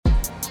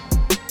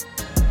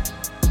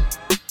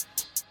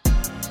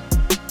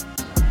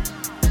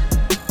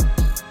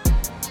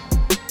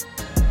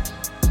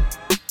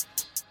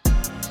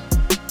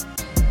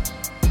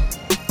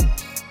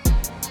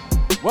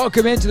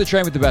Welcome into the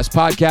Train with the Best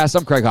podcast.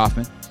 I'm Craig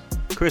Hoffman.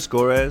 Chris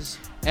Gorez.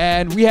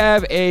 And we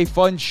have a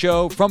fun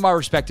show from our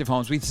respective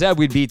homes. We said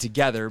we'd be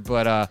together,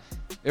 but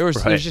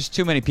there's just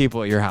too many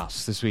people at your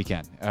house this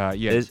weekend.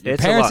 You had your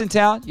parents in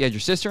town. You had your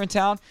sister in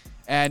town.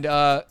 And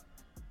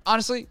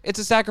honestly, it's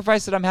a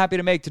sacrifice that I'm happy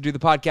to make to do the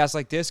podcast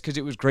like this because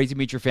it was great to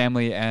meet your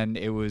family, and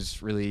it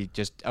was really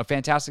just a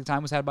fantastic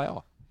time was had by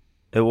all.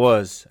 It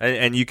was.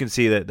 And you can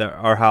see that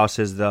our house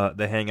is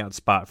the hangout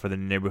spot for the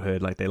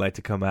neighborhood. Like, they like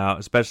to come out,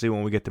 especially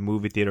when we get the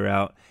movie theater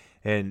out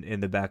and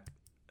in the back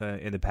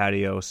in the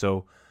patio.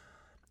 So,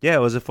 yeah, it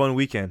was a fun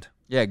weekend.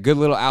 Yeah, good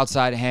little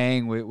outside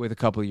hang with a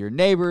couple of your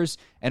neighbors.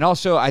 And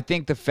also, I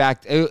think the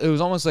fact, it was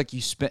almost like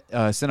you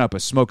sent up a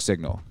smoke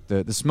signal.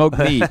 The smoked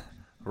meat.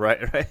 Right.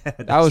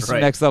 That was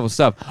some next level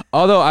stuff.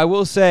 Although, I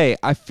will say,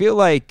 I feel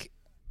like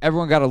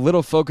everyone got a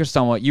little focused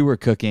on what you were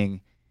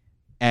cooking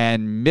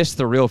and missed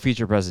the real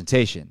feature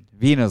presentation.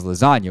 Vina's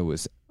lasagna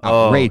was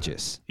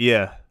outrageous.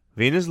 Yeah,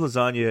 Vina's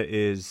lasagna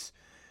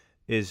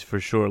is for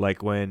sure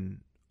like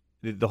when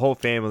the whole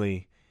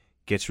family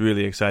gets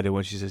really excited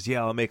when she says,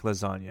 "Yeah, I'll make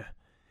lasagna,"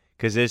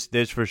 because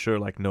there's for sure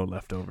like no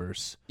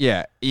leftovers.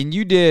 Yeah, and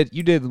you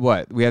did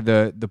what? We had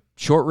the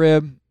short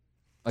rib,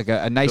 like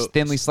a nice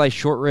thinly sliced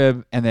short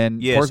rib, and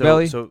then pork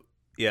belly. All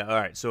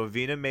right. So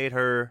Vina made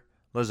her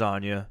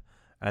lasagna.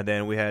 And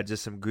then we had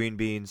just some green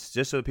beans,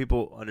 just so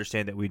people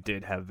understand that we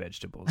did have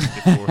vegetables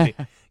before we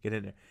get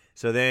in there.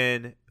 So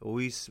then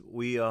we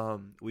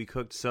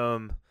cooked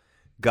some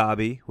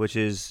gabi, which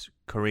is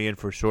Korean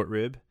for short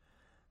rib.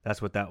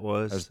 That's what that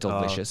was. That was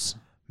delicious.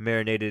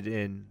 Marinated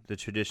in the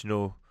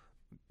traditional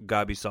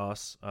gabi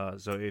sauce.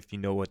 So if you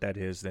know what that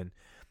is, then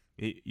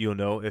you'll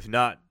know. If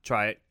not,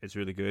 try it. It's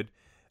really good.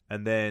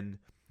 And then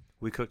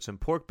we cooked some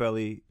pork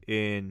belly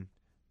in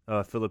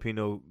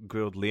Filipino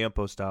grilled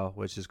liempo style,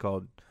 which is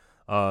called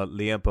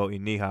liempo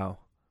inihaw,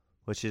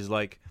 which is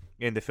like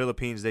in the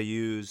Philippines they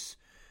use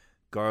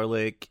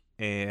garlic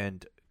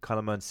and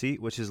calamansi,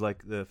 which is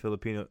like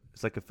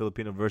it's like a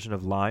Filipino version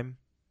of lime.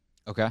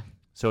 Okay.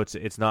 So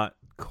it's not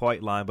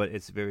quite lime, but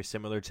it's very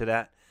similar to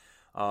that.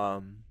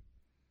 And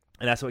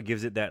that's what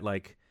gives it that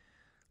like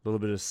little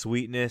bit of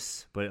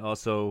sweetness, but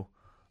also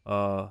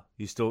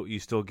you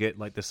still get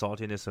like the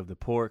saltiness of the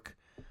pork.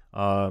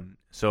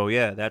 So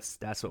yeah,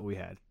 that's what we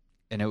had.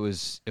 And it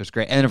was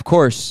great. And of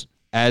course,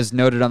 as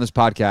noted on this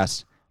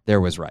podcast,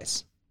 there was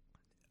rice.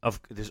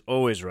 There's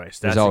always rice.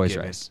 There's always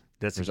rice.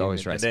 There's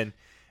always rice. And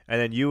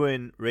then you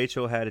and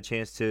Rachel had a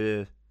chance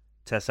to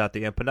test out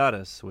the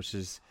empanadas, which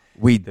is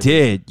we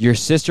did. Your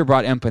sister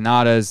brought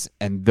empanadas,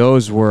 and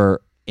those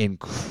were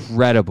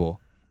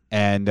incredible.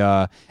 And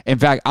in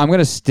fact, I'm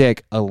gonna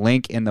stick a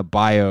link in the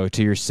bio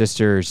to your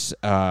sister's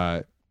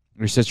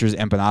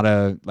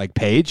empanada like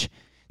page.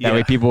 That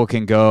way, people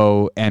can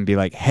go and be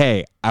like,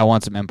 "Hey, I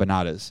want some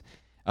empanadas."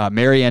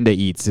 Marienda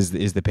Eats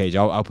is the page.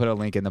 I'll put a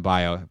link in the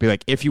bio. Be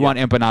like, if you want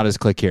empanadas,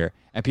 click here.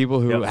 And people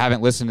who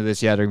haven't listened to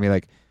this yet are going to be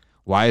like,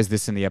 why is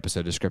this in the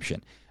episode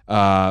description?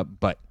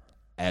 But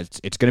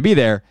it's going to be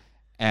there.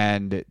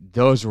 And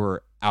those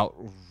were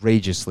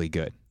outrageously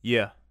good.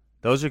 Yeah,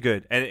 those are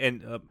good.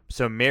 And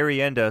so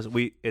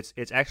meriendas,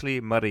 it's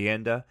actually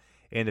merienda.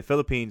 In the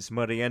Philippines,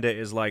 merienda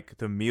is like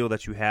the meal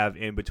that you have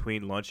in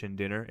between lunch and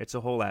dinner. It's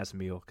a whole ass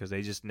meal because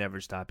they just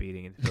never stop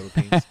eating in the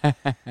Philippines.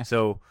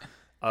 So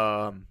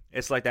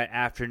it's like that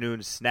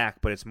afternoon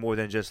snack, but it's more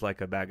than just like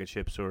a bag of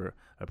chips or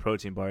a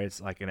protein bar. It's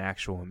like an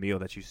actual meal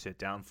that you sit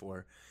down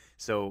for.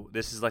 So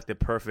this is like the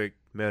perfect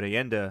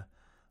merienda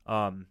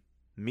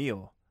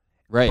meal.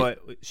 Right. But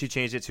she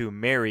changed it to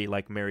Merry,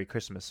 like Merry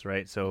Christmas,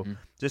 right? So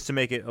just to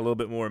make it a little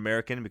bit more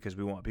American, because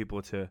we want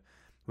people to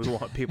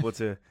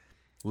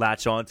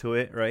latch onto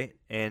it, right?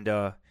 And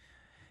I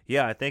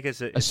think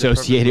it's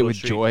associated with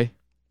joy.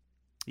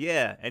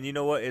 Yeah, and you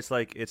know what? It's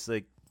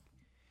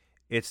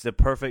the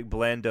perfect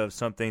blend of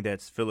something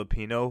that's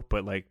Filipino,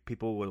 but like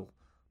people will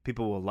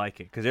like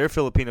it because there are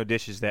Filipino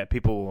dishes that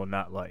people will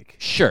not like.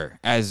 Sure,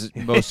 as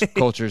most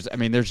cultures. I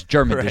mean, there's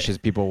German dishes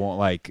people won't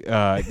like.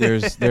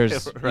 There's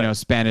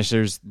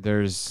Spanish.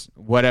 There's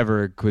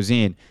whatever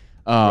cuisine.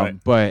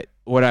 But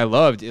what I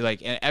loved,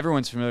 like, and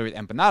everyone's familiar with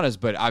empanadas,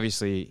 but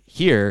obviously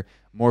here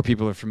more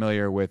people are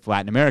familiar with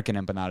Latin American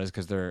empanadas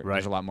because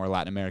there's a lot more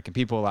Latin American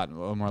people, a lot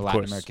more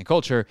Latin American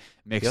culture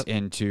mixed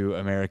into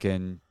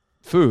American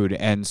food,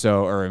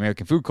 or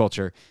American food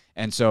culture.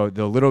 And so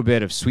the little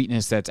bit of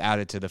sweetness that's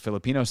added to the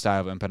Filipino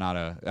style of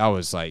empanada, I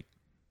was like,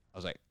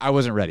 I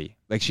wasn't ready.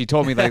 Like, she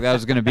told me like that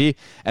was going to be,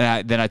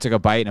 and then I took a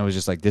bite and I was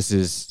just like, this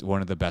is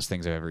one of the best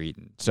things I've ever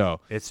eaten.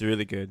 So it's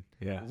really good.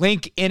 Yeah.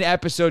 Link in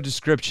episode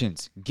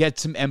descriptions. Get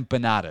some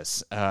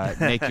empanadas.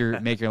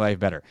 Make your life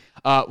better.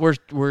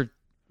 We're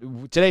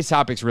today's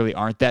topics really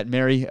aren't that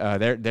merry.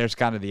 There's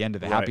kind of the end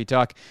of the happy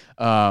talk.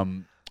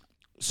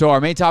 So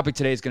our main topic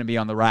today is going to be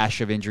on the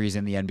rash of injuries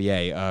in the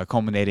NBA,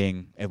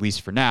 culminating, at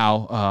least for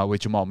now,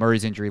 with Jamal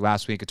Murray's injury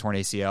last week, a torn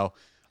ACL,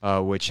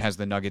 which has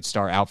the Nuggets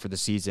star out for the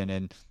season,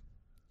 and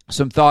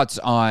some thoughts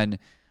on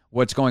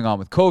what's going on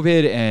with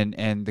COVID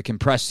and the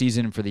compressed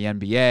season for the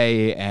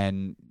NBA,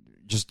 and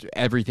just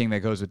everything that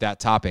goes with that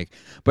topic.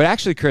 But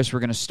actually, Chris, we're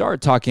going to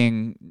start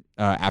talking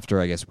after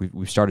I guess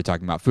we've started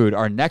talking about food.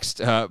 Our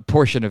next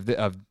portion of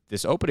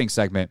this opening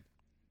segment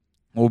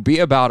will be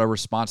about a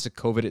response to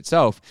COVID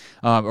itself,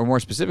 or more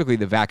specifically,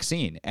 the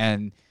vaccine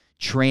and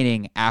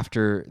training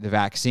after the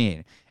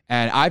vaccine.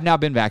 And I've now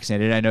been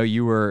vaccinated. I know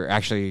you were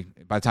actually,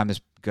 by the time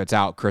this gets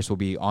out, Chris will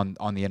be on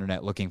the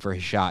internet looking for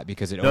his shot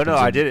because it opens in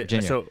I did it.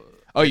 Virginia. So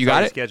you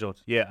got it?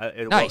 Scheduled. Yeah,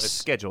 nice. Well, it's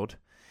scheduled.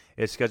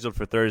 It's scheduled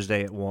for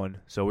Thursday at 1.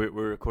 So we're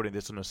recording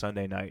this on a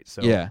Sunday night.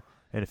 So yeah.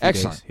 In a few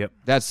Excellent. days. Yep.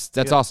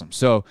 That's awesome.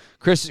 So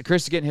Chris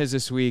is getting his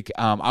this week.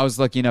 I was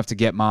lucky enough to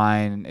get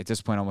mine at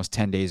this point almost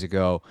 10 days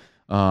ago.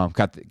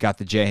 Got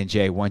the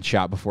J&J one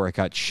shot before it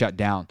got shut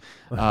down.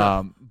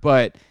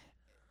 But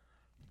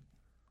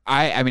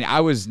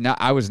I was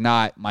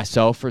not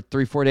myself for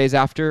 3-4 days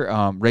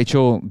after.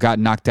 Rachel got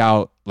knocked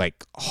out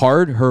like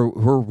hard. Her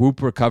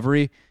Whoop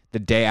recovery the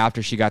day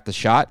after she got the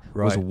shot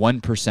was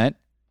 1%.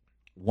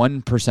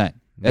 1%.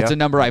 That's a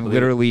number I've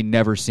literally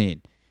never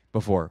seen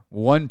before.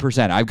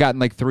 1%. I've gotten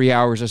like 3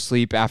 hours of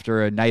sleep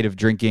after a night of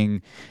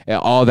drinking,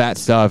 all that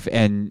stuff,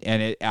 and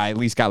I at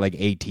least got like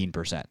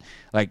 18%.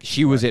 Like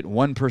she was at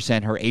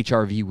 1%. Her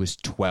HRV was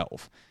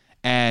 12.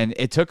 And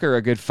it took her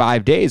a good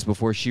 5 days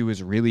before she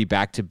was really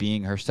back to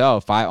being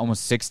herself.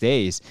 Almost 6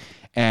 days.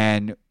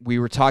 And we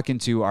were talking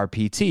to our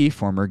PT,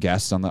 former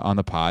guest on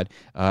the pod,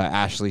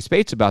 Ashley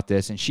Spates, about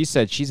this, and she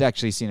said she's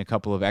actually seen a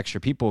couple of extra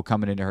people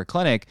coming into her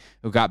clinic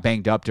who got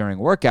banged up during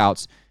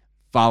workouts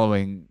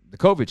following the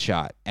COVID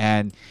shot.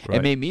 And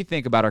it made me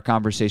think about our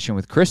conversation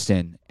with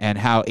Kristen and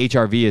how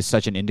HRV is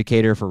such an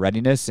indicator for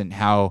readiness and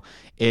how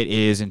it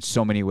is in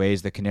so many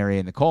ways the canary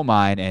in the coal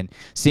mine. And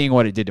seeing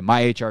what it did to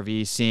my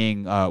HRV,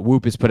 seeing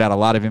Whoop has put out a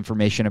lot of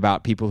information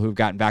about people who've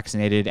gotten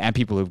vaccinated and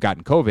people who've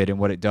gotten COVID and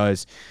what it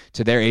does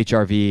to their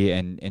HRV,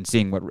 and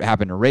seeing what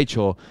happened to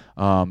Rachel.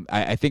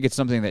 I think it's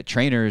something that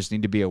trainers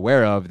need to be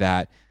aware of,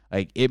 that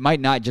like it might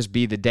not just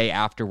be the day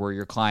after where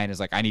your client is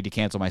like, I need to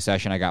cancel my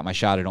session, I got my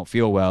shot, I don't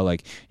feel well.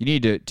 Like you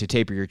need to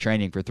taper your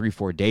training for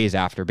 3-4 days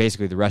after,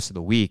 basically the rest of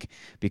the week,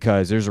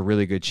 because there's a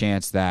really good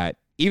chance that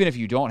even if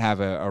you don't have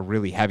a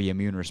really heavy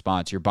immune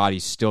response, your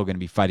body's still going to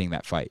be fighting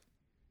that fight.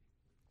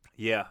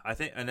 Yeah, I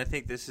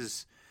think this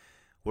is,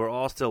 we're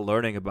all still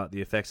learning about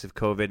the effects of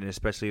COVID, and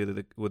especially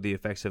with the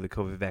effects of the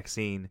COVID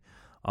vaccine.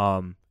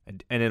 And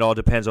it all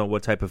depends on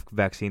what type of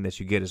vaccine that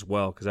you get as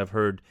well, because I've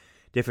heard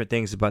different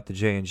things about the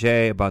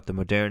J&J, about the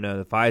Moderna,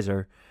 the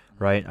Pfizer,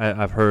 right?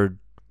 I've heard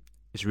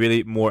it's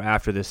really more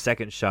after the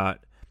second shot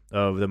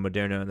of the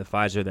Moderna and the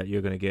Pfizer that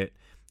you're going to get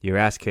your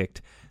ass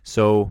kicked.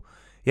 So,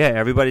 yeah,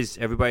 everybody's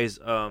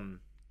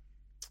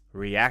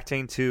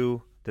reacting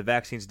to the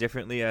vaccines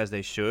differently, as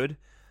they should.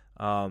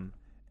 And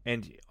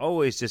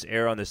always just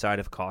err on the side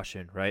of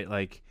caution, right?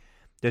 Like,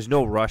 there's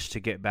no rush to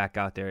get back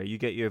out there. You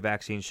get your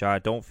vaccine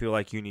shot. Don't feel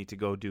like you need to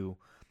go do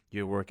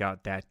your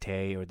workout that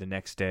day or the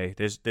next day.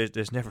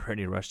 There's never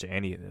any rush to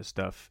any of this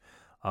stuff.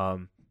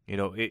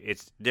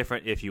 It's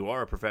different if you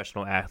are a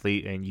professional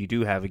athlete and you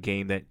do have a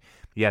game that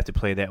you have to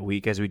play that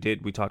week, as we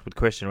talked with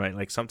Christian, right?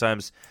 Like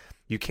sometimes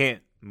you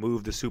can't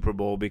move the Super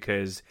Bowl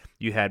because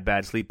you had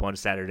bad sleep on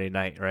Saturday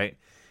night, right?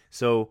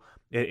 So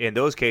in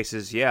those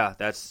cases, yeah,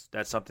 that's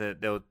something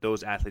that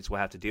those athletes will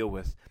have to deal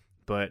with.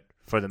 But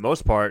for the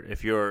most part,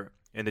 if you're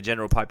in the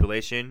general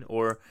population,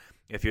 or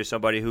if you're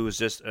somebody who's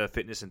just a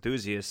fitness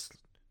enthusiast,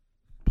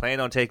 plan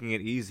on taking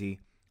it easy.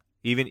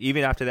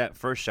 Even after that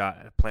first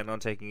shot, plan on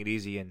taking it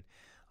easy, and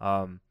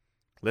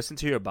listen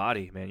to your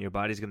body, man. Your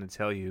body's going to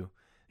tell you,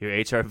 your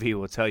HRV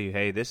will tell you,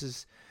 hey,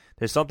 there's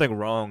something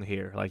wrong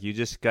here. Like you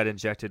just got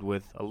injected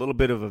with a little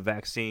bit of a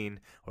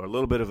vaccine or a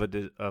little bit of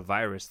a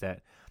virus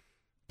that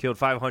killed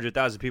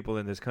 500,000 people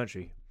in this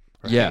country.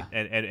 Right? Yeah.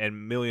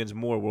 And millions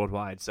more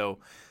worldwide. So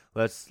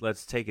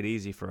let's take it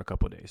easy for a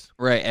couple of days.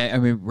 Right. I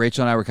mean,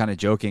 Rachel and I were kind of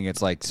joking.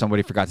 It's like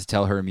somebody forgot to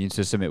tell her immune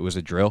system it was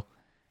a drill.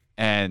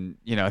 And,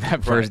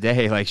 that first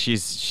day, like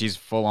she's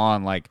full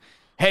on like,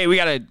 hey, we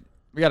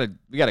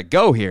gotta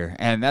go here.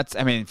 And that's,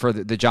 I mean, for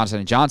the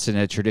Johnson & Johnson,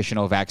 a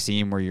traditional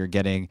vaccine where you're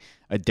getting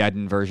a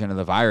deadened version of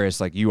the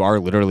virus, like you are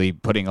literally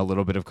putting a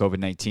little bit of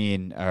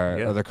COVID-19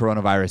 or the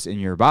coronavirus in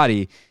your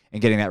body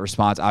and getting that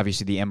response.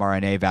 Obviously, the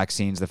mRNA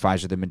vaccines, the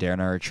Pfizer, the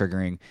Moderna, are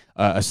triggering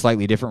a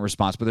slightly different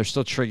response, but they're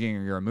still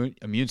triggering your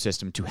immune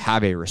system to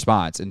have a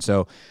response. And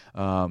so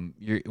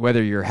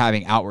whether you're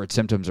having outward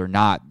symptoms or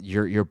not,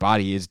 your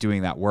body is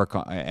doing that work,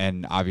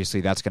 and obviously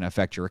that's going to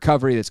affect your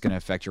recovery. That's going to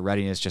affect your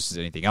readiness, just as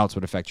anything else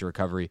would affect your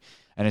recovery.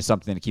 And it's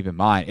something to keep in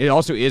mind. It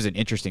also is an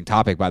interesting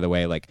topic, by the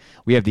way. Like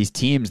we have these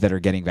teams that are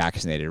getting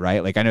vaccinated,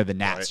 right? Like I know the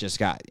Nats just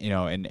got,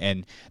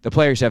 and the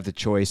players have the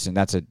choice, and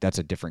that's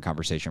a different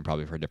conversation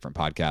probably for a different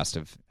podcast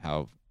of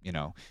how,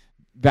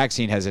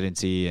 vaccine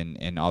hesitancy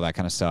and all that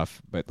kind of stuff.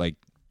 But like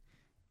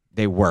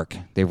they work.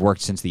 They've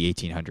worked since the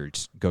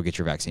 1800s. Go get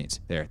your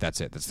vaccines. There,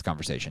 that's it. That's the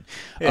conversation.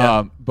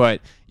 Yeah.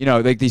 But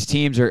like these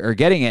teams are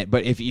getting it.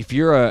 But if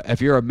you're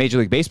a Major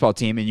League Baseball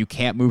team and you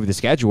can't move the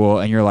schedule,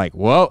 and you're like,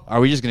 well, are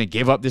we just going to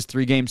give up this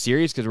 3-game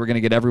series because we're going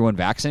to get everyone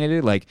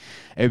vaccinated? Like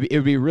it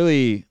would be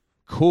really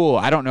cool.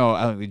 I don't know,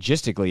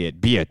 logistically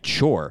it'd be a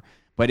chore.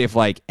 But if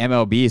like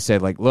MLB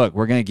said, like, look,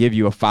 we're going to give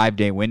you a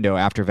 5-day window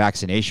after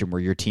vaccination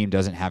where your team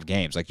doesn't have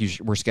games. Like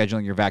we're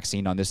scheduling your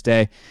vaccine on this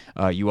day.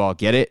 You all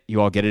get it.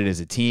 You all get it as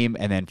a team.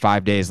 And then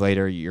 5 days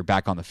later, you're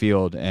back on the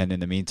field. And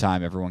in the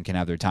meantime, everyone can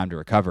have their time to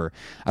recover.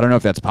 I don't know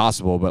if that's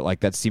possible, but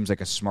like that seems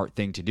like a smart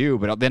thing to do.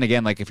 But then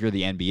again, like if you're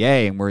the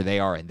NBA and where they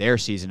are in their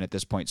season at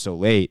this point so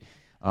late,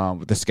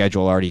 with the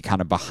schedule already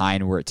kind of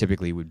behind where it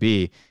typically would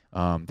be,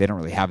 they don't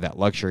really have that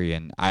luxury.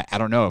 And I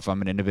don't know if I'm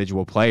an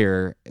individual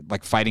player,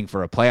 like fighting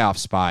for a playoff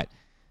spot,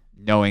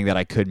 knowing that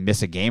I could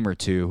miss a game or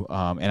two,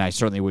 and I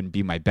certainly wouldn't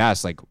be my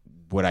best. Like,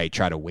 would I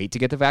try to wait to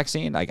get the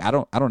vaccine? Like, I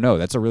don't know.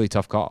 That's a really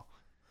tough call.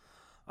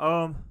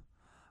 I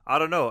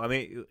don't know. I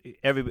mean,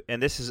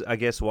 and this is, I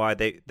guess, why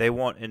they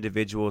want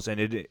individuals,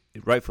 and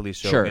rightfully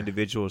so. Sure.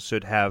 Individuals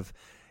should have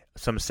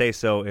some say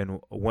so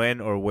in when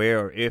or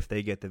where or if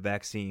they get the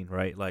vaccine,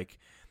 right? Like,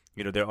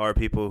 you know, there are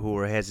people who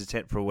are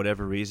hesitant for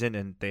whatever reason,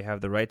 and they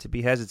have the right to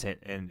be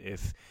hesitant. And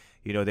if,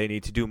 you know, they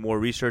need to do more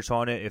research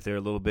on it, if they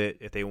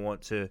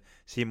want to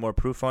see more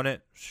proof on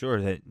it, sure,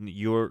 that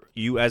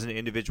you as an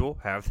individual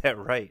have that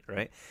right,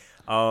 right?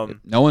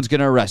 No one's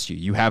gonna arrest you.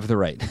 You have the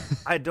right.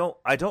 I don't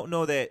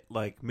know that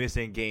like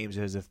missing games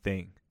is a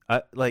thing.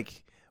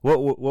 Like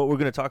what we're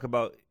gonna talk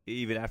about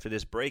even after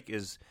this break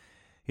is,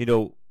 you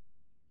know,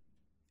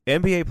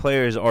 NBA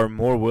players are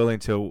more willing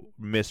to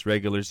miss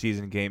regular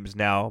season games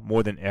now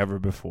more than ever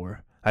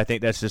before. I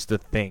think that's just the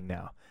thing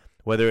now.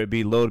 Whether it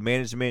be load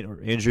management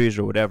or injuries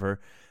or whatever,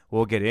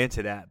 we'll get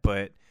into that.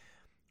 But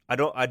I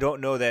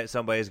don't know that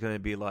somebody's going to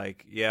be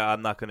like, yeah,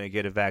 I'm not going to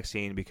get a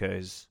vaccine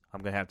because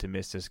I'm going to have to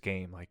miss this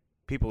game. Like,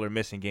 people are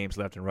missing games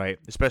left and right,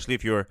 especially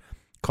if you're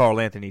Karl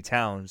Anthony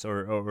Towns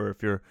or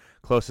if you're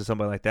close to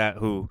somebody like that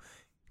who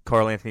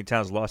Karl Anthony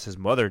Towns lost his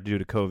mother due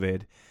to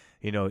COVID.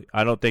 You know,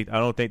 I don't think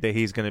that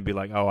he's going to be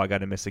like, oh, I got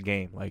to miss a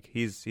game. Like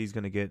he's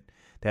going to get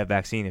that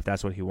vaccine if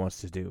that's what he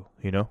wants to do,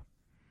 you know?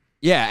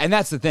 Yeah, and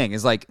that's the thing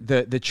is like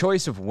the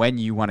choice of when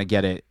you want to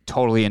get it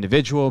totally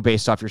individual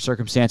based off your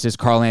circumstances.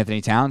 Karl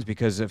Anthony Towns,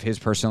 because of his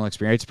personal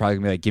experience, probably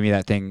going to be like, give me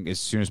that thing as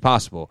soon as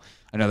possible.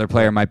 Another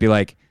player might be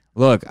like,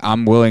 look,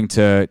 I'm willing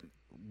to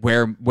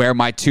wear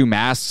my 2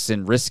 masks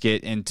and risk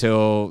it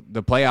until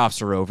the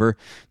playoffs are over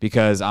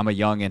because I'm a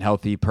young and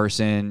healthy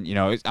person. You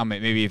know,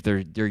 maybe if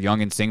they're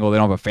young and single, they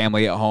don't have a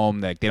family at home,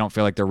 like they don't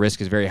feel like their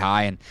risk is very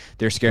high and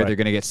they're scared they're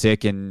going to get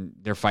sick and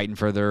they're fighting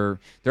for they're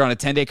on a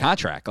 10-day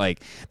contract.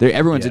 Like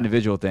everyone's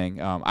individual thing.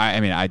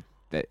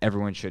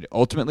 Everyone should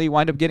ultimately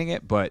wind up getting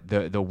it, but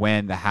the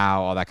when, the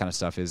how, all that kind of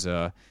stuff is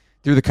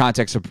through the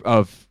context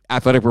of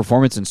athletic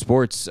performance in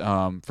sports,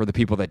 for the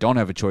people that don't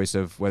have a choice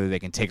of whether they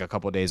can take a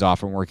couple of days off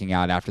from working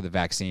out after the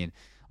vaccine,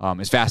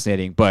 is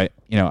fascinating. But,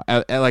 you know,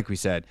 like we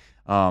said,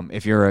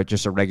 if you're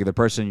just a regular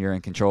person, you're in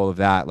control of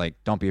that. Like,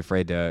 don't be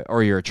afraid to,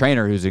 or you're a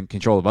trainer who's in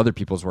control of other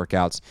people's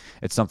workouts.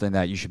 It's something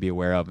that you should be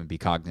aware of and be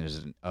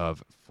cognizant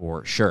of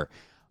for sure.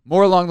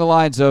 More along the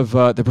lines of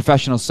the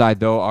professional side,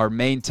 though, our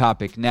main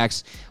topic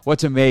next, what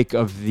to make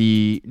of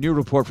the new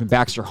report from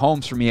Baxter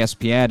Holmes from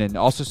ESPN and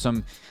also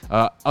some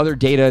other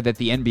data that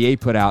the NBA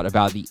put out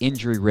about the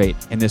injury rate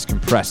in this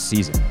compressed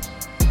season.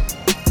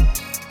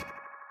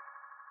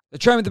 The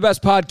Train with the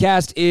Best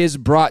podcast is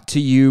brought to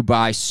you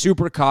by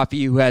Super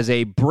Coffee, who has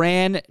a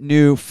brand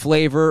new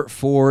flavor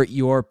for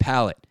your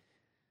palate.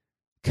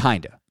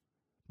 Kinda.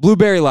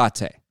 Blueberry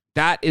latte.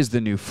 That is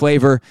the new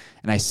flavor,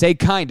 and I say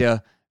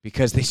kinda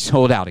because they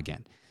sold out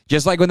again.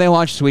 Just like when they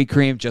launched Sweet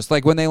Cream, just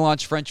like when they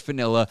launched French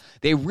Vanilla,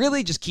 they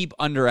really just keep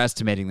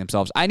underestimating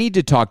themselves. I need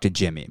to talk to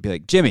Jimmy and be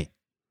like, Jimmy,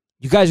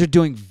 you guys are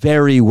doing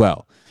very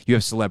well. You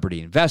have celebrity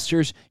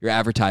investors. You're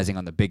advertising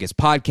on the biggest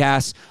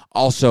podcasts,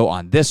 also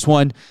on this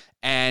one,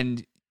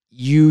 and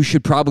you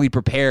should probably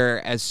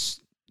prepare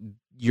as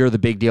you're the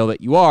big deal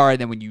that you are,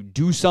 and then when you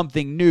do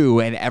something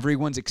new and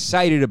everyone's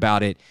excited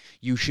about it,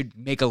 you should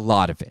make a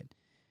lot of it.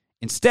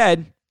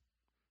 Instead,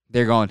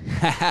 they're going,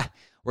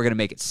 we're going to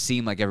make it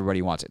seem like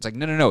everybody wants it. It's like,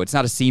 no, it's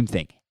not a seem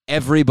thing.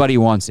 Everybody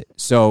wants it,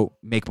 so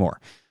make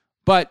more.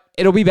 But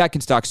it'll be back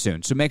in stock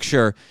soon, so make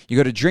sure you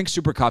go to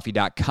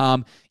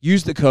drinksupercoffee.com,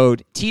 use the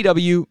code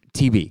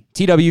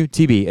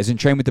TWTB, as in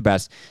Train with the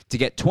Best, to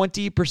get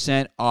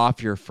 20%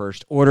 off your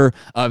first order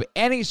of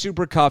any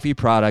Super Coffee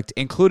product,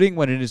 including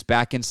when it is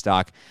back in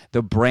stock,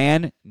 the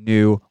brand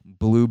new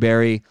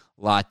Blueberry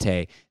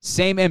Latte.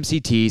 Same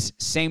MCTs,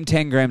 same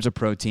 10 grams of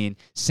protein,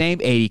 same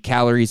 80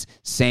 calories,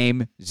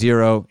 same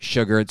 0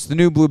 sugar. It's the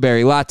new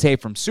Blueberry Latte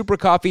from Super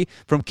Coffee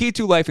from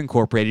Key2 Life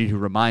Incorporated, who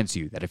reminds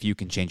you that if you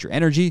can change your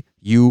energy,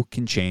 you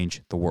can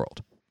change the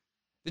world.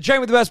 The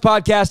Train with the Best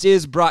podcast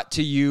is brought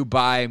to you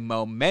by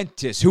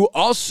Momentous, who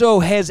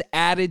also has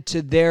added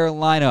to their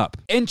lineup.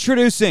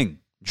 Introducing,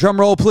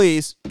 drumroll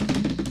please,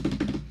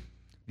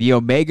 the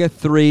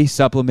omega-3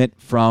 supplement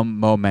from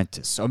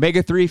Momentous.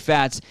 Omega-3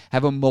 fats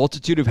have a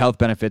multitude of health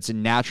benefits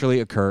and naturally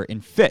occur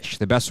in fish.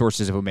 The best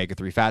sources of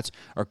omega-3 fats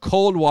are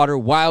cold water,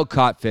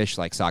 wild-caught fish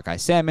like sockeye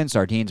salmon,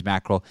 sardines,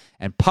 mackerel,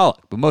 and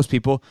pollock. But most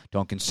people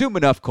don't consume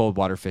enough cold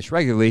water fish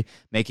regularly,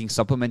 making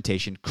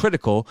supplementation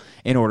critical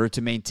in order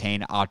to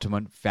maintain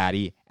optimum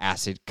fatty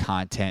acid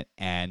content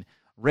and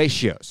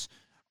ratios.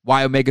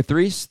 Why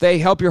omega-3s? They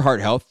help your heart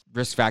health.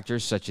 Risk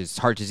factors such as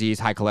heart disease,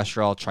 high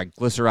cholesterol,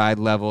 triglyceride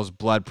levels,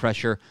 blood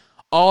pressure,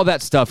 all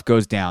that stuff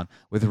goes down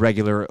with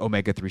regular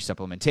omega-3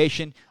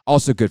 supplementation.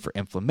 Also good for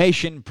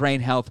inflammation, brain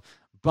health,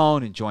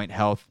 bone and joint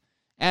health.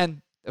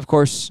 And, of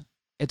course,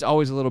 it's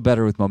always a little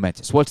better with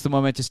Momentous. What's the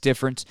Momentous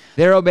difference?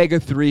 Their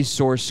omega-3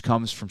 source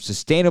comes from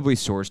sustainably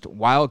sourced,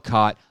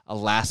 wild-caught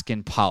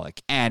Alaskan pollock.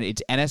 And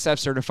it's NSF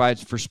certified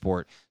for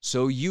sport,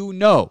 so you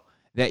know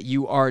that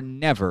you are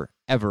never,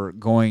 ever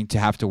going to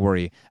have to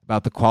worry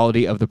about the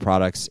quality of the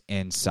products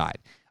inside.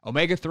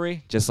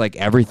 Omega-3, just like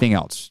everything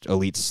else,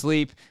 elite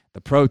sleep, the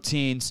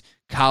proteins,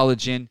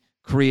 collagen,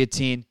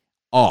 creatine,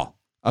 all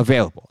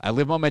available at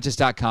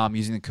livemomentous.com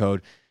using the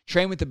code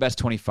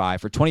TrainWithTheBest25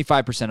 for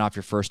 25% off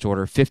your first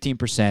order,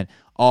 15%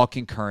 all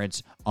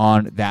concurrents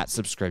on that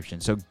subscription.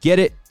 So get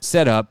it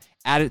set up,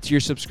 add it to your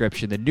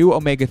subscription, the new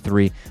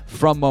Omega-3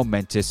 from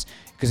Momentous,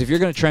 because if you're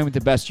going to train with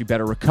the best, you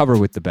better recover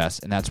with the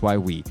best, and that's why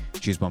we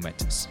choose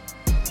Momentous.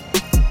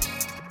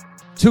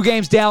 2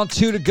 games down,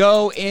 2 to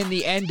go in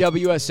the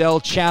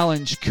NWSL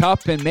Challenge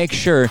Cup, and make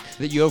sure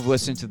that you have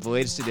listened to the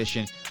latest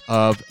edition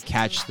of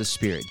Catch the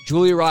Spirit.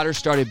 Julia Rotter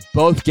started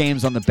both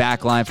games on the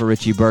back line for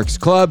Richie Burke's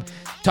club.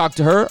 Talked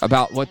to her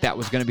about what that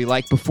was going to be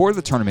like before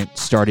the tournament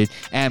started,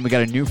 and we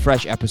got a new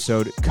fresh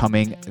episode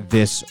coming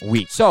this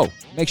week. So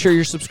make sure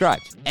you're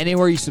subscribed.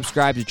 Anywhere you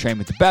subscribe to Train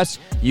with the Best,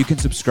 you can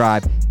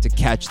subscribe to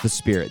Catch the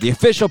Spirit, the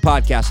official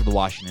podcast of the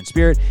Washington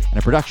Spirit and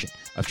a production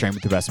of Train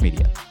with the Best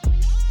Media.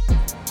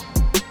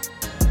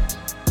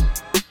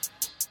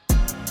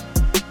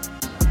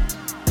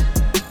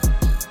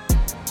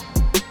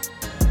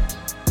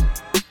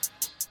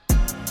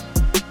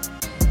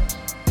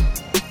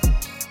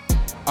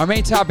 Our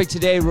main topic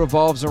today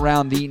revolves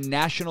around the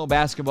National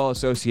Basketball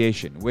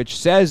Association, which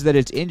says that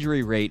its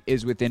injury rate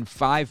is within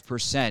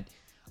 5%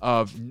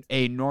 of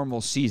a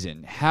normal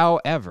season.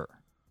 However,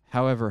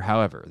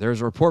 there's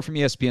a report from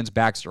ESPN's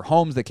Baxter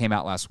Holmes that came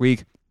out last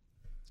week,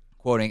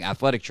 quoting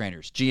athletic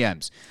trainers,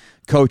 GMs,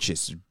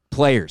 coaches,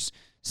 players,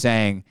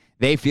 saying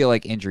they feel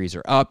like injuries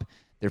are up,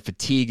 their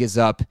fatigue is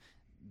up,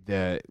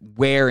 the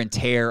wear and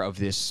tear of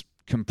this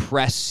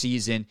compressed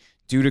season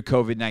due to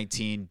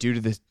COVID-19, due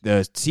to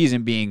the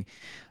season being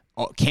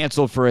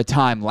canceled for a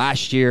time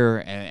last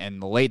year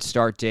and the late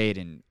start date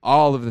and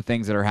all of the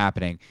things that are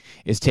happening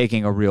is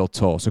taking a real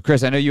toll. So,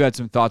 Chris, I know you had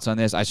some thoughts on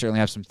this. I certainly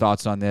have some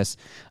thoughts on this.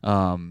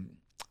 I'll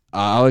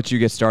let you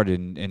get started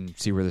and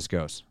see where this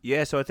goes.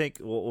 Yeah, so I think,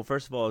 well,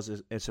 first of all,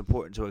 it's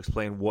important to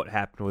explain what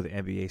happened with the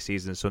NBA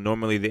season. So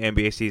normally the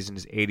NBA season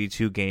is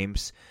 82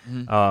 games.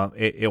 Mm-hmm.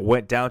 It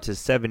went down to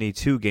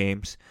 72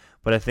 games,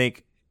 but I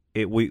think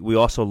we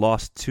also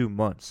lost 2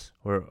 months,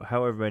 or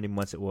however many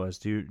months it was.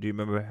 Do you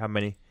remember how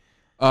many?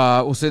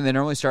 So they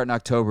normally start in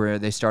October.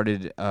 They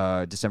started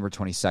December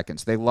 22nd.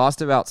 So they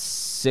lost about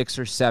 6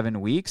 or 7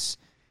 weeks,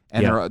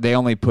 and they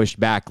only pushed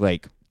back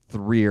like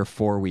 3 or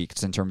 4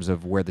 weeks in terms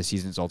of where the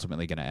season's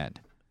ultimately going to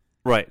end.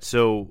 Right.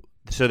 So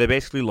they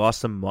basically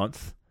lost a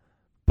month,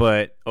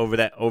 but over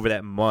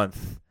that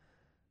month,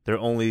 they're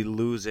only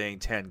losing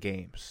 10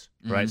 games.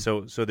 Right.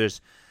 Mm-hmm. So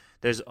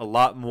there's a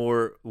lot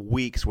more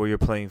weeks where you're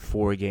playing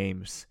 4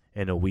 games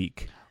in a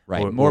week.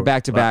 Right, more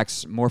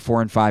back-to-backs, more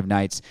 4 and 5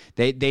 nights.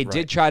 They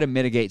did try to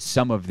mitigate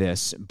some of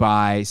this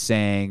by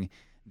saying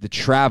the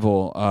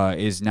travel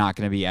is not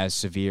going to be as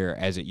severe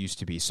as it used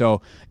to be.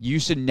 So you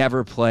should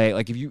never play,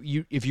 like if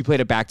you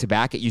played a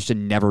back-to-back, it used to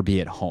never be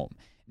at home.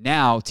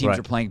 Now teams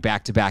are playing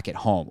back-to-back at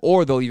home,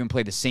 or they'll even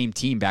play the same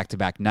team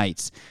back-to-back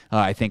nights,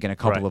 I think, in a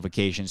couple of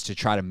occasions to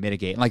try to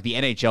mitigate. And like the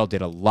NHL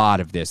did a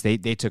lot of this. They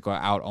took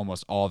out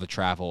almost all the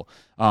travel,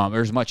 or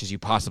as much as you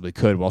possibly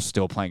could while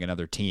still playing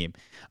another team.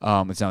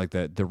 It's not like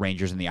the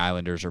Rangers and the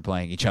Islanders are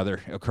playing each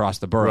other across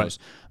the boroughs.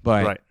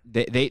 But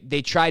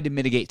they tried to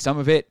mitigate some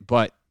of it,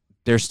 but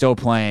they're still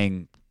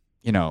playing,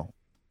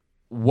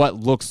 what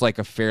looks like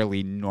a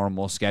fairly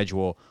normal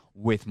schedule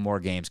with more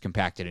games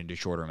compacted into a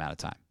shorter amount of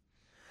time.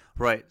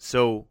 Right.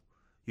 So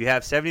you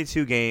have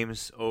 72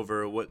 games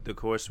over what the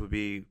course would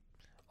be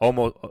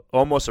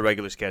almost a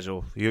regular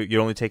schedule.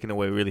 You're only taking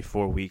away really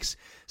 4 weeks.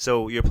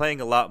 So you're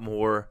playing a lot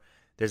more.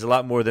 There's a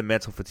lot more than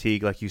mental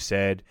fatigue, like you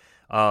said.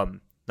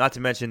 Not to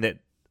mention that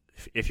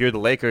if you're the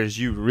Lakers,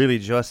 you really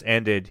just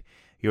ended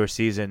your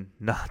season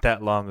not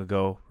that long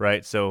ago,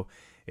 right? So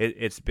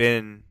it's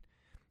been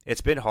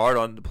hard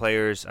on the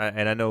players,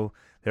 and I know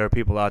there are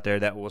people out there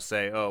that will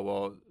say, "Oh,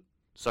 well,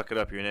 suck it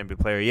up, you're an NBA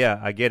player." Yeah,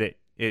 I get it.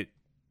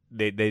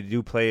 They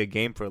do play a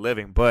game for a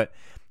living, but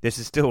this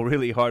is still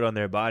really hard on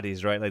their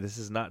bodies, right? Like this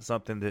is not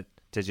something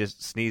to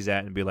just sneeze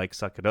at and be like,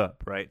 "Suck it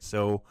up," right?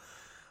 So,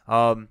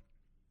 and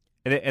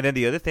then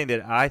the other thing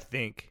that I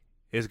think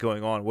is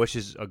going on, which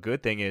is a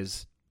good thing,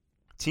 is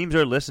teams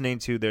are listening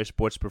to their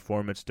sports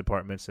performance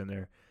departments and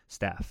their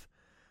staff,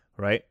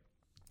 right?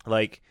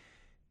 Like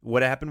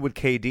what happened with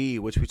KD,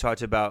 which we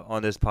talked about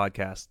on this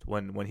podcast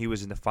when he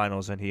was in the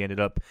finals and he ended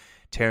up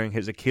tearing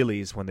his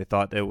Achilles when they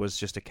thought it was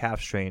just a calf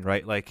strain,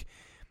 right? Like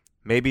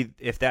maybe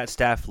if that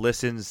staff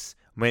listens,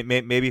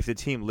 maybe if the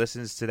team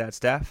listens to that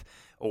staff,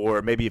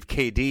 or maybe if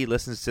KD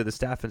listens to the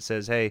staff and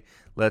says, "Hey,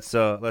 let's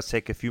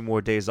take a few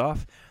more days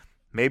off,"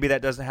 maybe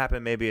that doesn't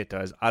happen. Maybe it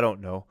does. I don't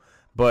know,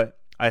 but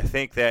I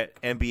think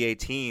that NBA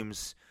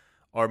teams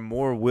are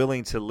more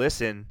willing to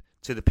listen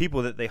to the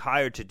people that they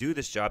hired to do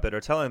this job that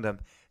are telling them,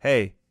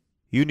 "Hey,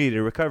 you need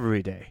a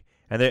recovery day,"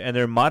 and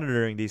they're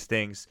monitoring these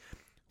things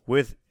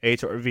with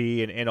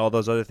HRV and all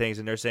those other things,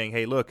 and they're saying,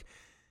 "Hey, look,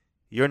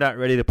 you're not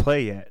ready to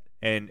play yet."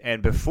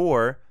 And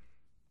before,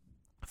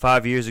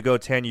 5 years ago,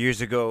 10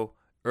 years ago,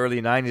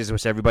 early 90s,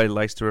 which everybody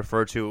likes to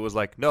refer to, it was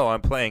like, "No,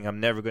 I'm playing. I'm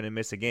never going to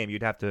miss a game."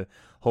 You'd have to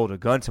hold a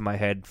gun to my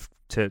head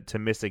to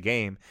miss a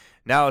game.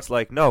 Now it's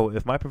like, no,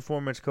 if my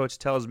performance coach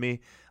tells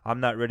me I'm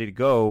not ready to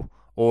go,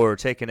 or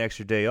take an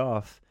extra day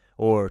off,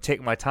 or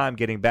take my time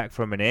getting back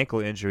from an ankle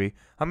injury,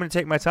 I'm going to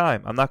take my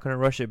time. I'm not going to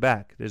rush it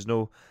back. There's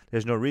no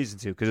reason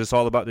to, because it's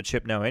all about the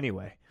chip now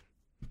anyway.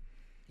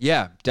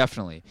 Yeah,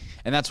 definitely.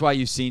 And that's why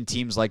you've seen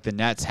teams like the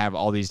Nets have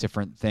all these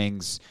different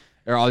things,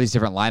 or all these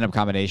different lineup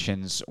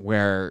combinations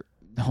where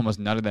almost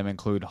none of them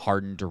include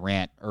Harden,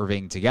 Durant,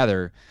 Irving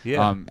together,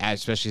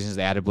 especially since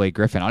they added Blake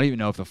Griffin. I don't even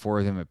know if the four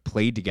of them have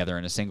played together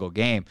in a single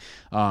game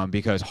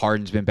because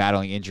Harden's been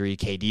battling injury,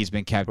 KD's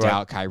been kept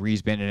out,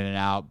 Kyrie's been in and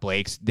out,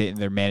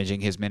 they're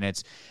managing his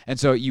minutes. And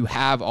so you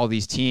have all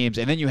these teams,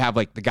 and then you have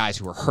like the guys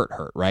who are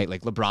hurt, right?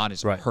 Like LeBron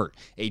is hurt,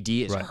 AD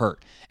is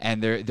hurt,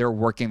 and they're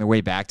working their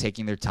way back,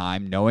 taking their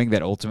time, knowing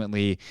that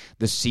ultimately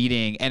the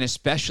seeding, and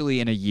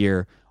especially in a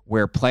year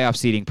where playoff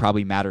seeding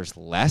probably matters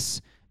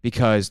less,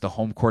 because the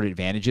home court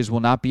advantages will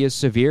not be as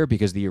severe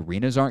because the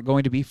arenas aren't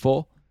going to be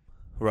full.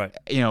 Right.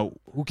 You know,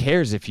 who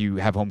cares if you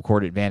have home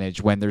court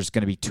advantage when there's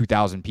going to be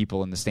 2,000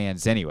 people in the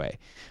stands anyway?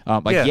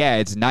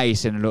 It's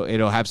nice and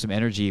it'll have some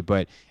energy,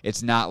 but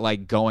it's not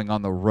like going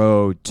on the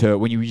road to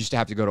when you used to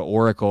have to go to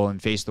Oracle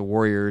and face the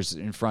Warriors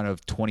in front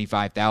of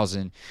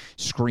 25,000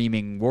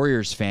 screaming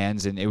Warriors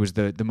fans, and it was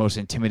the most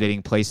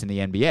intimidating place in the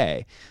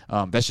NBA.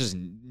 That's just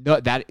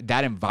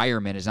that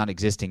environment is not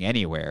existing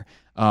anywhere.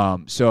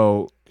 But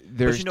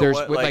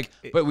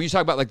when you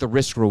talk about like the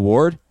risk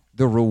reward,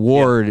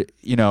 what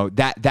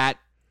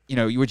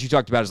you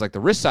talked about is like the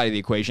risk side of the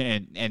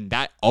equation, and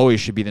that always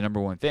should be the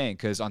number one thing,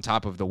 because on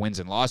top of the wins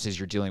and losses,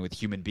 you're dealing with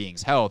human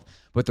beings' health,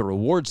 but the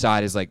reward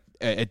side is like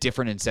a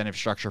different incentive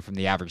structure from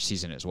the average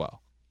season as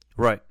well.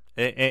 Right.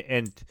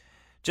 And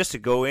just to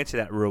go into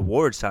that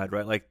reward side,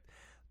 right? Like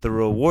the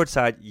reward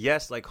side,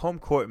 yes, like home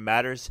court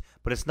matters,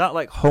 but it's not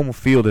like home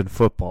field in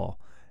football.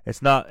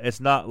 It's not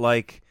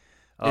like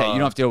you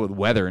don't have to deal with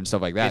weather and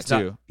stuff like that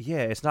too.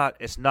 It's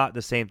not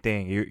the same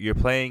thing. You're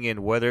playing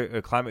in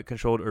climate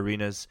controlled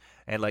arenas,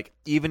 and like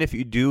even if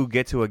you do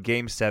get to a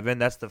game 7,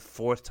 that's the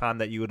 4th time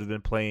that you would have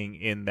been playing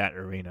in that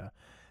arena.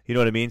 You know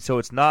what I mean? So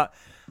it's not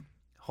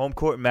home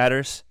court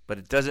matters, but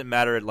it doesn't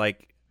matter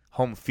like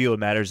home field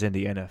matters in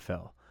the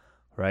NFL,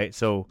 right?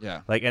 So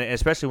and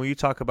especially when you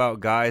talk about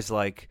guys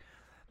like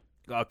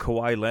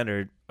Kawhi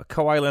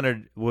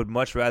Leonard would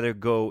much rather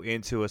go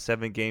into a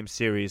 7-game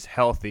series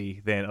healthy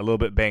than a little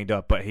bit banged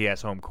up, but he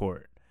has home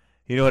court.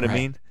 You know what I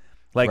mean?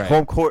 Like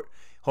home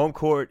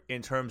court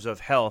in terms of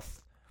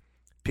health,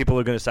 people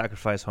are going to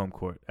sacrifice home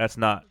court. That's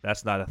not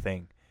a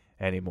thing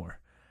anymore.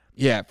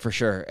 Yeah, for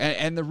sure.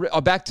 And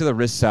back to the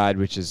risk side,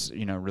 which is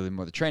really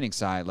more the training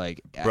side.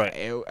 Like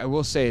I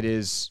will say it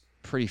is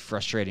pretty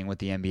frustrating what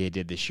the NBA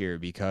did this year,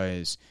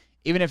 because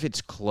even if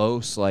it's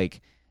close,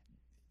 like,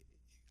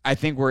 I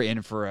think we're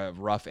in for a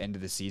rough end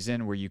of the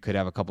season where you could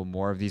have a couple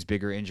more of these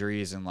bigger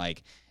injuries, and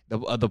like the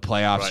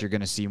playoffs, you're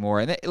going to see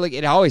more. And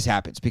it always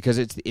happens, because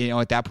it's,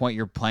 at that point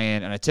you're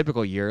playing in a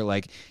typical year,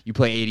 like you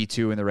play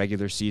 82 in the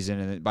regular season,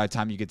 and then by the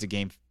time you get to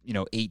game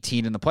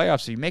 18 in the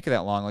playoffs, so you make it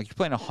that long, like you're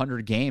playing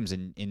 100 games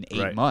in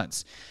 8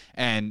 months,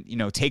 and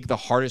take the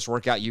hardest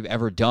workout you've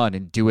ever done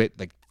and do it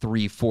like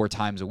 3-4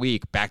 times a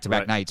week,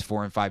 back-to-back nights,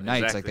 4 and 5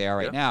 nights, like they are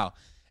right now.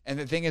 And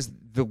the thing is,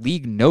 the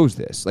league knows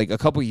this. Like a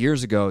couple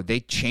years ago, they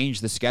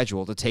changed the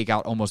schedule to take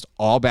out almost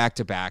all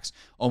back-to-backs,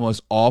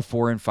 almost all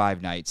 4 and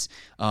 5 nights.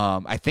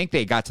 I think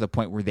they got to the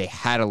point where they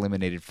had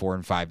eliminated 4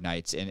 and 5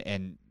 nights,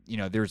 and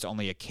there's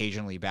only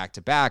occasionally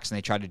back-to-backs, and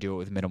they tried to do it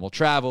with minimal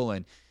travel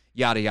and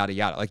yada, yada,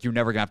 yada. Like you're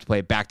never going to have to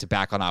play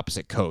back-to-back on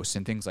opposite coasts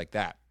and things like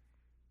that.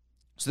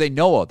 So they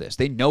know all this.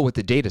 They know what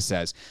the data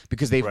says,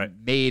 because they've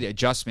made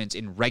adjustments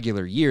in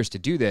regular years to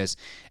do this.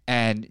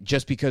 And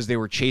just because they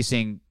were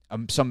chasing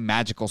some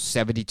magical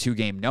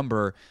 72-game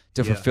number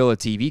to fulfill a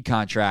TV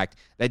contract,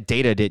 that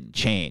data didn't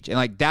change. And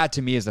like that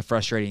to me is the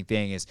frustrating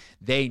thing, is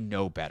they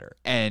know better,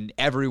 and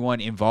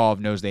everyone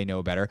involved knows they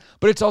know better.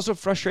 But it's also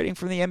frustrating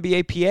from the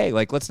NBA PA.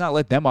 Like, let's not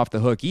let them off the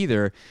hook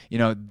either.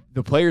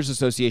 The Players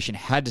Association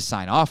had to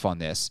sign off on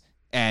this,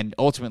 and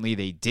ultimately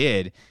they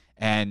did.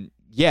 And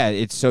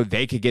it's so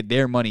they could get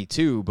their money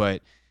too,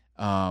 but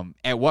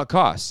at what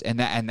cost? And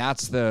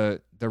that's the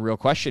the real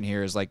question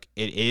here is like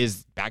it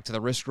is back to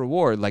the risk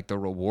reward. Like the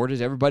reward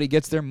is everybody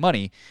gets their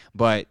money,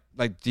 but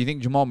like, do you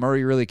think Jamal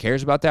Murray really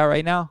cares about that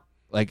right now?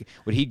 Like,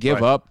 would he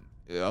give up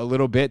a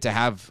little bit to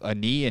have a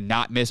knee and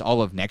not miss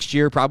all of next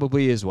year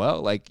probably as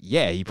well? Like,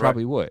 yeah, he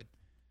probably would.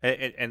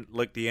 And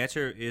look, the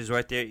answer is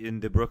right there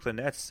in the Brooklyn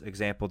Nets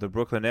example. The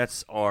Brooklyn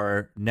Nets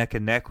are neck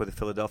and neck with the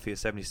Philadelphia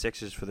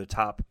 76ers for the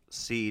top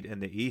seed in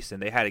the East,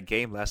 and they had a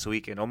game last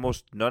week, and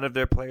almost none of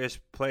their players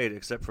played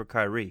except for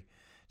Kyrie.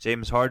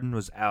 James Harden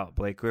was out.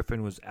 Blake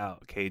Griffin was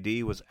out.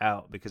 KD was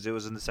out because it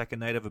was in the second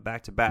night of a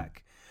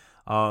back-to-back.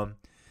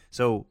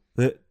 So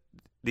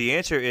the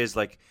answer is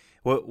like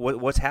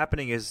what's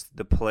happening is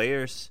the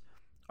players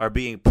are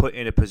being put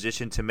in a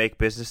position to make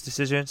business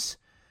decisions,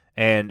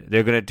 and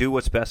they're going to do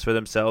what's best for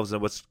themselves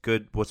and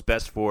what's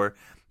best for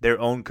their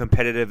own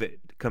competitive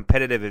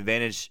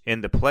advantage in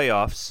the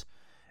playoffs,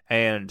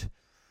 and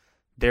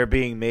they're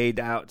being made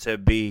out to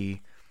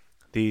be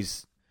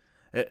these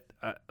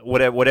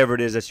whatever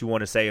it is that you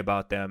want to say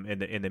about them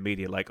in the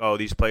media, like, oh,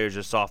 these players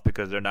are soft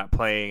because they're not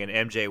playing,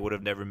 and MJ would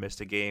have never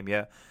missed a game.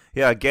 Yeah,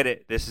 I get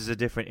it. This is a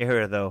different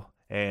era though,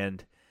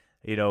 and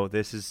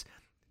this is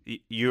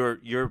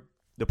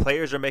the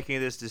players are making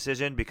this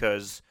decision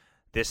because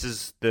this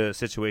is the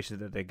situation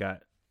that they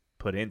got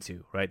put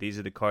into, right? These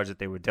are the cards that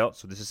they were dealt,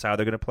 so this is how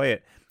they're going to play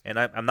it. And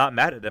I'm not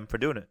mad at them for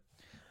doing it.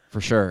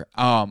 For sure.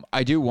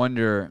 I do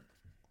wonder,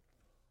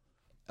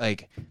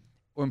 like,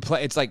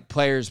 it's like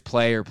players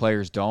play or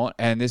players don't,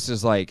 and this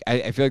is like,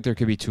 I feel like there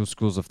could be two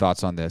schools of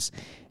thoughts on this.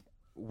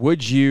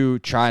 Would you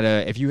try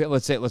to, if you,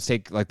 let's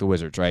take like the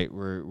Wizards, right?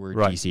 We're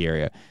DC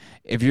area.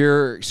 If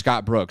you're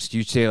Scott Brooks, do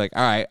you say like,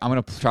 all right, I'm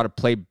going to try to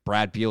play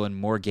Brad Beal in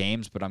more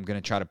games, but I'm going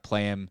to try to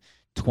play him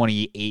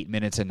 28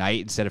 minutes a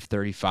night instead of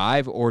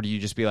 35? Or do you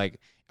just be like,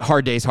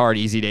 hard days hard,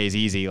 easy days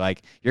easy,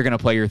 like you're going to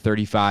play your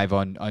 35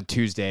 on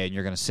Tuesday and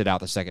you're going to sit out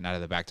the second night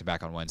of the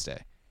back-to-back on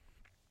Wednesday?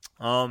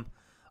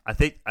 I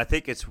think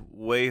it's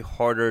way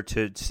harder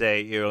to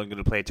say you're only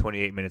going to play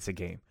 28 minutes a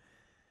game.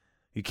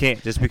 You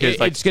can't, just because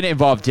it's going to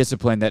involve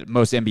discipline that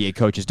most NBA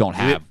coaches don't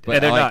have. But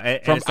and they're like, not.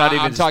 And from, it's not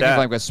even I'm talking that.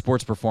 from like a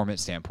sports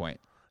performance standpoint.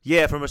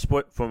 Yeah, from a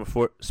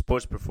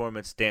sports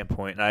performance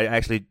standpoint. And I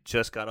actually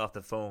just got off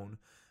the phone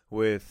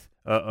with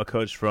a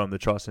coach from the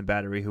Charleston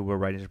Battery who we're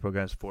writing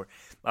programs for.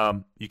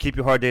 You keep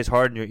your hard days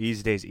hard and your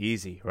easy days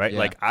easy, right? Yeah.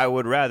 Like, I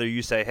would rather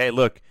you say, hey,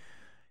 look,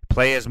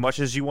 play as much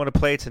as you want to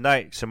play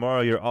tonight.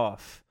 Tomorrow you're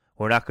off.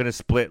 We're not going to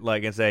split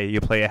like and say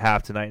you play a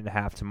half tonight and a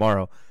half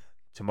tomorrow.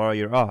 Tomorrow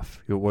you're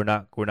off. We're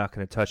not going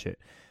to touch it.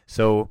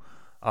 So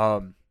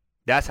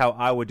that's how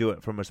I would do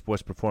it from a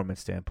sports performance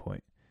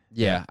standpoint.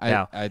 Yeah.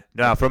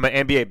 Now, from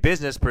an NBA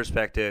business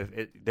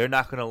perspective, they're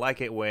not going to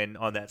like it when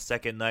on that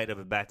second night of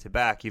a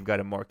back-to-back, you've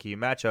got a marquee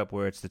matchup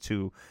where it's the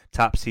two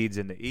top seeds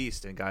in the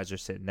East and guys are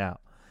sitting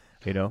out.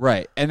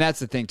 Right. And that's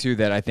the thing, too,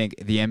 that I think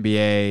the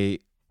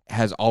NBA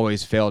has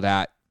always failed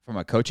at from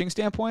a coaching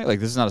standpoint. Like,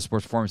 this is not a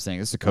sports performance thing.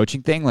 This is a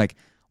coaching thing. Like,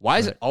 why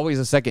is it always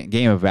a second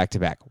game of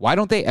back-to-back? Why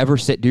don't they ever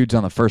sit dudes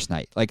on the first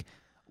night? Like,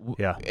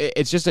 yeah,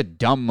 it's just a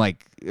dumb,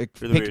 like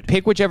really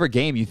pick whichever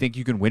game you think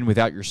you can win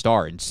without your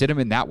star and sit him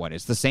in that one.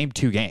 It's the same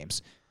two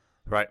games.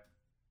 Right.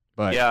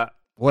 But yeah,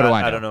 what do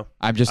I know? I don't know.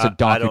 I'm just a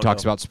donk who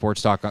talks about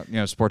sports talk,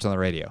 sports on the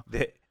radio.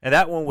 And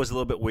that one was a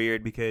little bit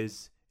weird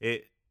because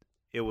it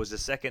was the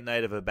second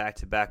night of a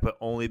back-to-back, but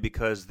only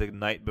because the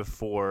night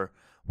before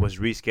was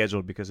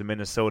rescheduled because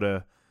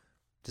Minnesota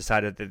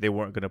decided that they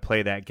weren't going to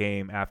play that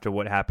game after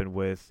what happened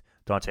with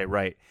Dante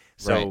Wright.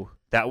 So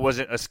that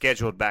wasn't a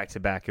scheduled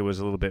back-to-back. It was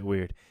a little bit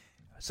weird.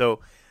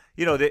 So,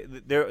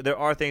 there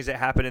are things that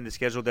happen in the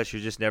schedule that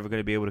you're just never going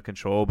to be able to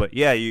control. But,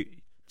 yeah,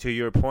 to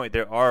your point,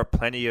 there are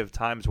plenty of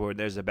times where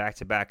there's a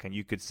back-to-back and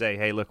you could say,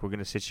 hey, look, we're going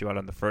to sit you out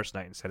on the first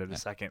night instead of the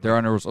second. There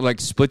are no rules.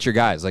 Like, split your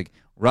guys. Like,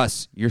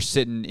 Russ, you're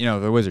sitting,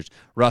 the Wizards.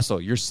 Russell,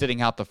 you're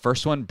sitting out the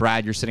first one.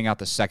 Brad, you're sitting out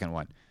the second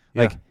one.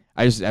 Like,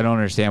 I don't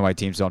understand why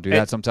teams don't do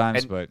that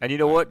sometimes. And you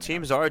know what?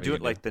 Teams are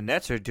doing, like the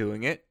Nets are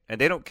doing it,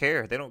 and they don't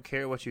care. They don't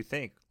care what you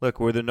think. Look,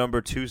 we're the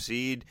number 2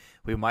 seed.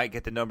 We might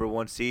get the number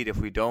 1 seed. If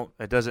we don't,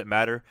 it doesn't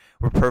matter.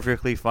 We're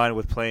perfectly fine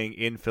with playing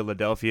in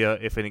Philadelphia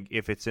if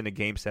it's in a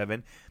Game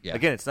 7. Yeah.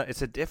 Again,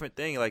 it's a different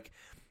thing. Like,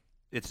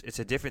 it's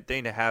a different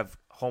thing to have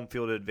home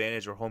field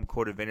advantage or home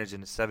court advantage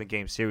in a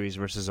 7-game series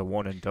versus a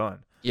one and done.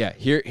 Yeah,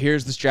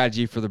 here's the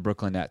strategy for the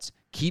Brooklyn Nets.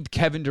 Keep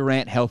Kevin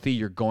Durant healthy,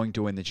 you're going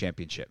to win the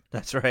championship.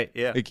 That's right,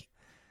 yeah. Like,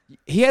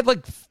 he had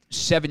like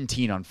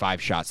 17 on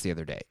 5 shots the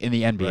other day in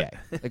the NBA.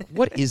 Right. Like,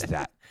 what is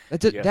that?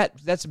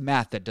 That's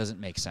math that doesn't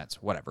make sense.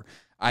 Whatever.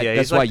 That's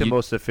he's like why the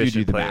most efficient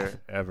you do the player math.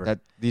 ever.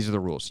 These are the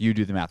rules. You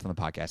do the math on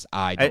the podcast.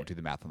 I don't do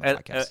the math on the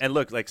podcast. And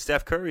look, like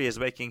Steph Curry is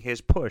making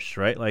his push,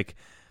 right? Like,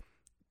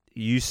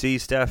 you see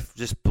Steph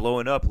just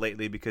blowing up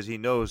lately because he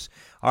knows,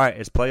 all right,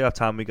 it's playoff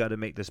time. We got to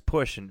make this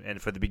push.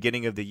 And for the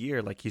beginning of the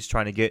year, like, he's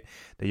trying to get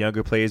the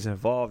younger players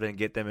involved and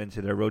get them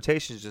into their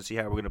rotations and see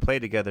how we're going to play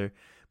together.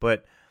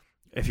 But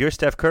if you're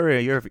Steph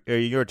Curry or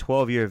you're a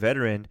 12-year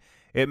veteran,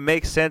 it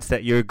makes sense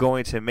that you're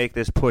going to make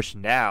this push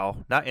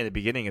now, not in the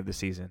beginning of the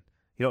season.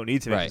 You don't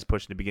need to make this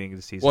push in the beginning of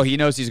the season. Well, he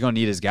knows he's going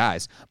to need his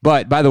guys.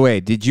 But, by the way,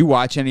 did you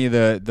watch any of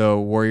the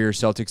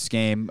Warriors-Celtics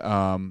game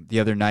the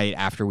other night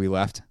after we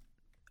left?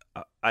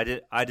 I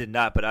did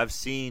not, but I've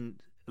seen,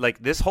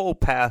 like, this whole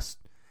past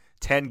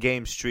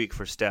 10-game streak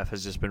for Steph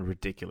has just been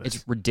ridiculous.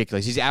 It's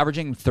ridiculous. He's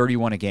averaging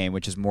 31 a game,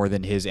 which is more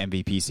than his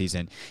MVP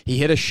season. He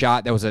hit a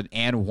shot that was an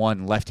and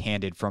one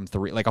left-handed from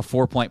three, like a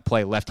 4-point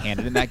play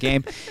left-handed in that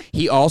game.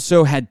 He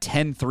also had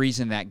 10 threes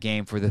in that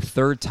game for the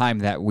third time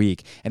that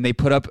week, and they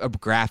put up a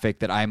graphic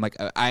that I'm like,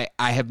 I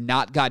have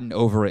not gotten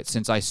over it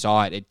since I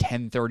saw it at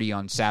 10:30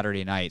 on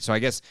Saturday night. So I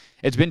guess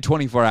it's been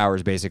 24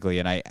 hours basically,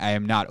 and I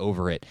am not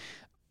over it.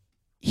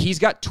 He's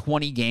got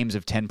 20 games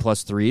of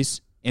 10-plus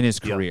threes in his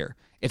career. Yep.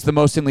 It's the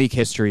most in league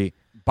history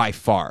by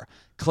far.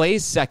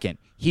 Clay's second.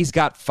 He's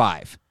got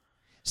 5.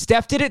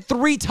 Steph did it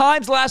 3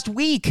 times last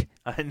week.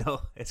 I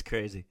know. It's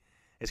crazy.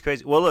 It's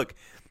crazy. Well, look,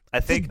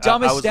 I think it's the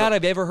dumbest stat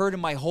I've ever heard in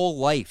my whole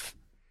life.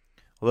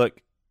 Look,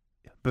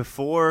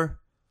 before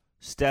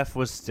Steph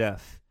was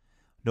Steph,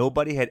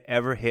 nobody had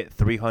ever hit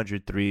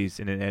 300 threes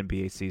in an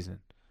NBA season.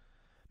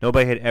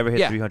 Nobody had ever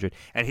hit 300.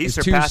 And he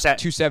surpassed that.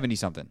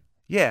 270-something.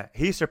 Yeah,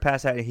 he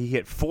surpassed that, and he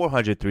hit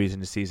 400 threes in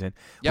the season.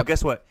 Yep. Well,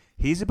 guess what?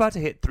 He's about to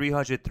hit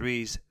 300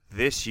 threes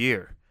this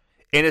year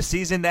in a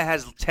season that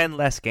has 10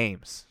 less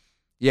games.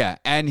 Yeah,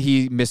 and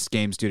he missed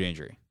games due to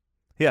injury.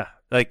 Yeah,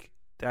 like,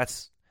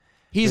 that's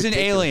He's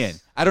ridiculous. An alien.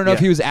 I don't know if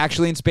he was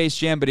actually in Space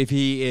Jam, but if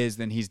he is,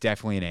 then he's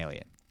definitely an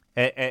alien.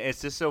 And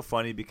it's just so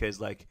funny because,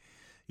 like,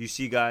 you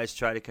see guys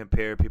try to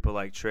compare people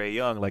like Trae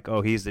Young, like,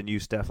 oh, he's the new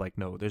Steph. Like,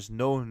 no, there's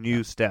no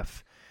new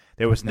Steph.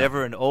 There was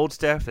never an old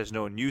Steph. There's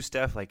no new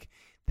Steph. Like,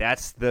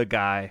 that's the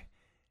guy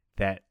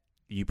that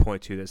you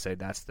point to that say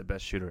that's the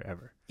best shooter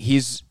ever.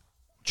 He's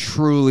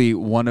truly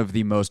one of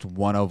the most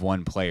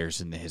one-of-one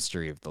players in the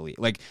history of the league.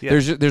 Like,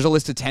 there's a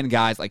list of 10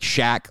 guys, like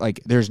Shaq, like,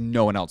 there's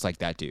no one else like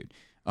that dude.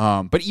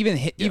 But even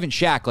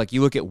Shaq, like,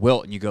 you look at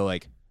Wilt and you go,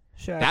 like,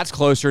 Shaq. That's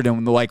closer to,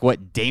 like,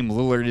 what Dame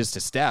Lillard is to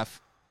Steph.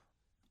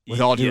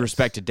 With all due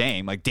respect to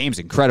Dame. Like, Dame's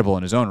incredible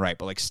in his own right,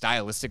 but, like,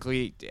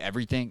 stylistically,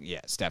 everything,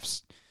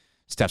 Steph's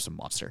a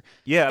monster.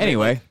 Yeah.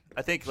 Anyway.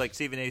 I think, like,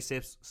 Stephen A.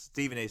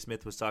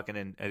 Smith was talking,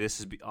 and this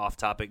is off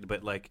topic,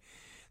 but, like,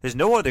 there's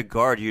no other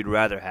guard you'd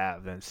rather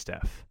have than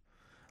Steph.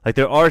 Like,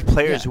 there are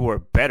players who are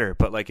better,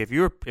 but, like, if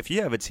you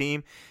have a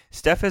team,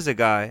 Steph is a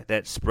guy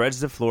that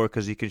spreads the floor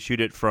because he can shoot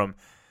it from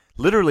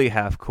literally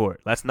half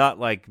court. That's not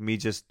like me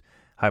just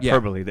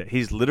hyperbole. That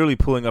he's literally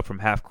pulling up from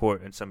half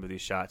court in some of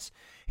these shots.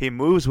 He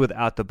moves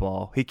without the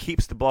ball. He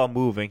keeps the ball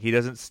moving. He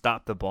doesn't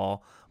stop the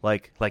ball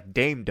like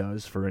Dame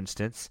does, for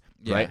instance.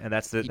 Right, and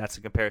that's the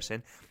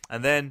comparison.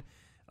 And then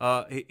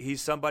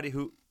he's somebody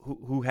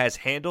who has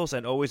handles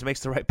and always makes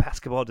the right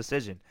basketball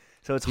decision.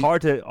 So it's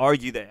hard to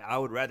argue that I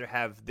would rather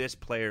have this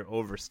player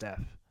over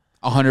Steph.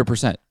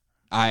 100%.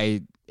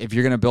 If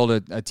you're gonna build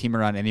a team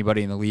around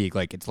anybody in the league,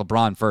 like, it's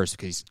LeBron first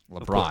because he's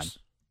LeBron.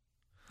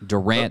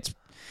 Durant,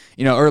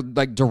 or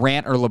like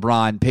Durant or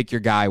LeBron, pick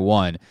your guy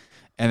 1.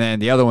 And then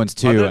the other one's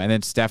 2, and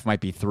then Steph might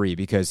be 3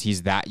 because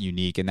he's that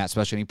unique and that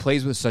special. And he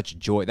plays with such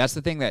joy. That's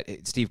the thing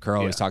that Steve Kerr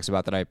always talks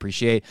about that I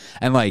appreciate.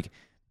 And, like,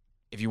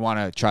 if you want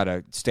to try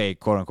to stay,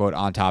 quote-unquote,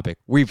 on topic,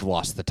 we've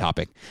lost the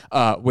topic,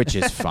 which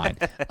is fine.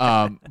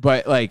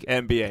 But, like...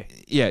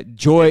 NBA. Yeah,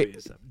 joy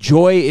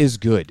is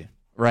good,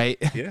 right?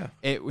 Yeah.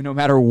 No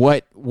matter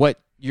what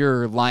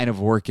your line of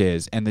work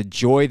is, and the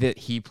joy that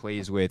he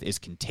plays with is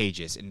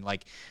contagious. And,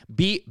 like,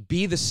 be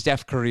the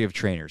Steph Curry of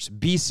trainers.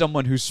 Be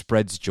someone who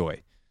spreads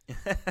joy.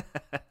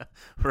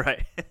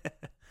 Right.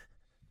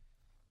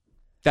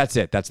 That's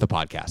it. That's the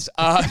podcast.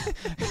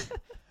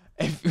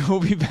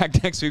 We'll be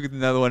back next week with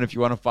another one. If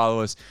you want to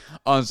follow us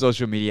on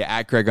social media,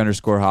 at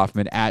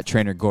Craig_Hoffman, at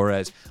Trainer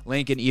Gorez.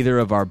 Link in either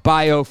of our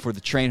bio for the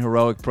Train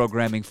Heroic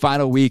programming.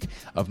 Final week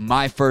of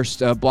my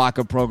first block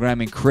of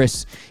programming.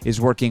 Chris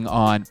is working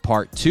on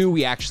part 2.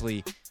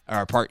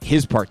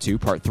 Part 2,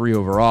 part 3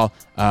 overall.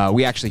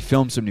 We actually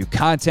filmed some new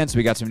content, so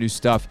we got some new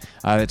stuff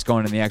that's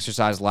going in the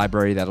exercise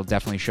library that'll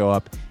definitely show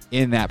up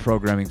in that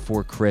programming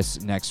for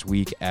Chris next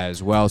week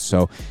as well.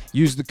 So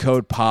use the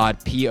code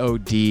POD,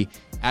 P-O-D,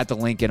 at the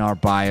link in our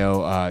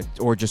bio,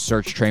 or just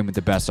search Train with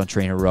the Best on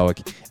Train Heroic,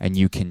 and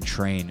you can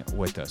train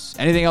with us.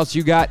 Anything else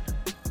you got?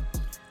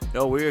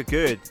 No, we're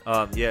good.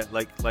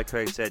 Like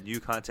Craig said, new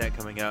content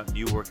coming out,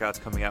 new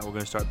workouts coming out. We're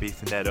going to start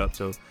beefing that up.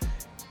 So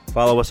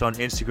follow us on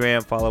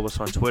Instagram, follow us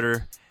on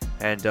Twitter,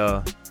 and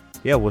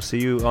we'll see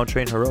you on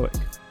Train Heroic.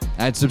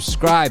 And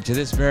subscribe to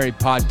this very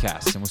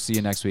podcast, and we'll see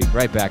you next week.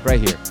 Right back,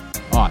 right here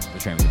on the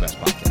Train with the Best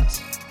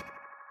podcast.